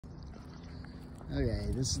Okay,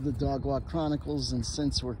 this is the Dog Walk Chronicles, and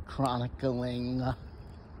since we're chronicling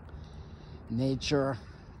nature,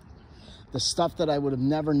 the stuff that I would have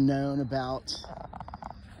never known about,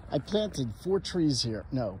 I planted 6 trees here,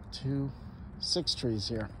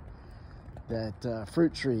 that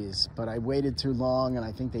fruit trees, but I waited too long and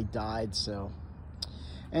I think they died. So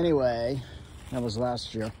anyway, that was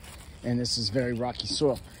last year, and this is very rocky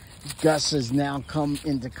soil. Gus has now come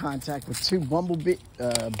into contact with 2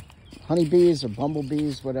 honeybees or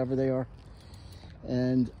bumblebees, whatever they are.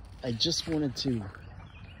 And I just wanted to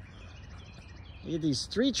look at these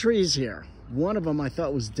 3 trees here. One of them I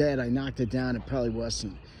thought was dead. I knocked it down. It probably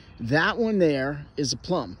wasn't. That one there is a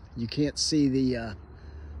plum. You can't see the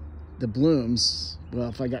blooms. Well,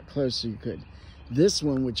 if I got closer, you could. This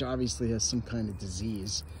one, which obviously has some kind of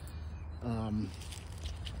disease.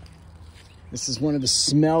 This is one of the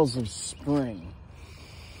smells of spring.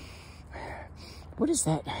 What is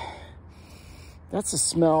that? That's a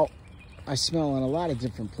smell I smell in a lot of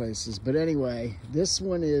different places. But anyway, this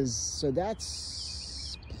one is, so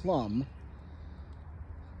that's plum.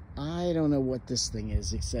 I don't know what this thing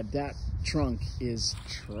is, except that trunk is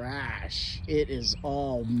trash. It is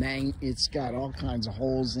all it's got all kinds of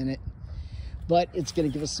holes in it, but it's gonna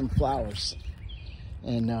give us some flowers.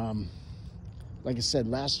 And like I said,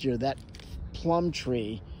 last year, that plum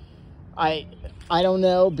tree, I don't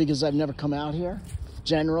know, because I've never come out here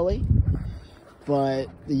generally, but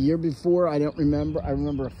the year before, I don't remember. I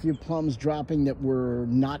remember a few plums dropping that were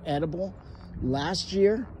not edible. Last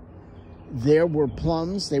year, there were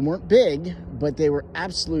plums. They weren't big, but they were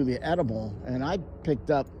absolutely edible. And I picked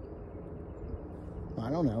up, I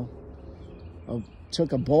don't know,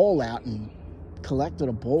 took a bowl out and collected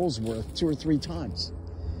a bowl's worth 2 or 3 times.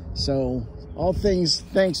 So all things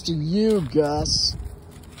thanks to you, Gus,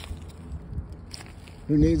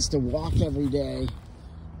 who needs to walk every day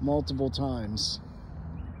multiple times.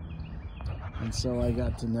 And so I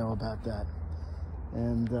got to know about that.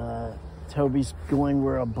 And Toby's going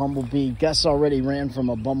where a bumblebee, Gus already ran from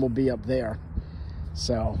a bumblebee up there.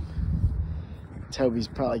 So Toby's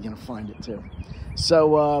probably gonna find it too.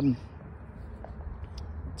 So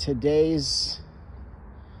today's,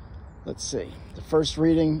 let's see, the first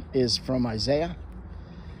reading is from Isaiah.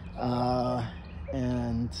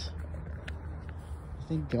 And I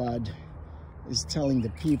think God is telling the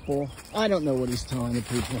people, I don't know what he's telling the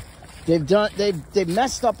people. They've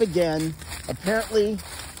messed up again. Apparently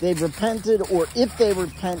they've repented, or if they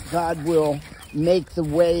repent, God will make the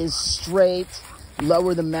ways straight,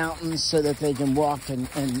 lower the mountains so that they can walk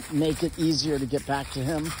and make it easier to get back to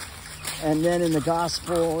him. And then in the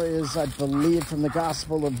gospel is, I believe, from the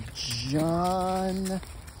Gospel of John,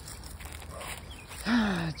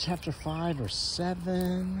 chapter 5 or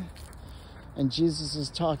 7. And Jesus is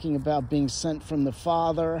talking about being sent from the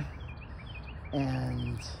Father,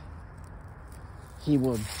 and he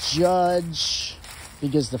will judge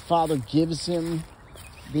because the Father gives him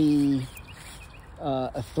the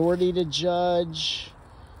authority to judge.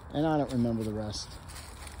 And I don't remember the rest.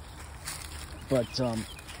 But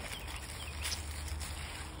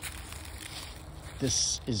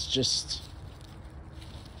this is just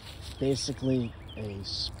basically a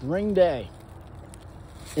spring day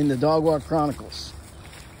in the Dog Walk Chronicles.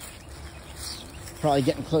 It's probably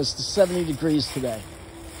getting close to 70 degrees today.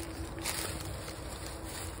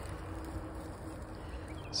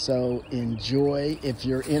 So enjoy. If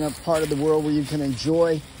you're in a part of the world where you can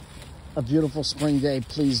enjoy a beautiful spring day,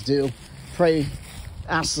 please do. Pray,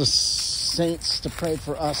 ask the saints to pray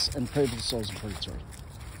for us and pray for the souls in purgatory.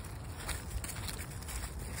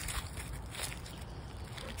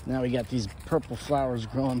 Now we got these purple flowers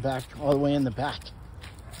growing back all the way in the back.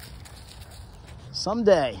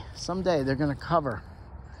 Someday they're gonna cover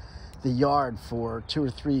the yard for 2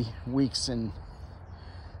 or 3 weeks in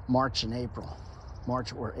March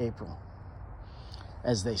or April,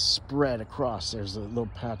 as they spread across. There's a little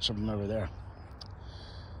patch of them over there.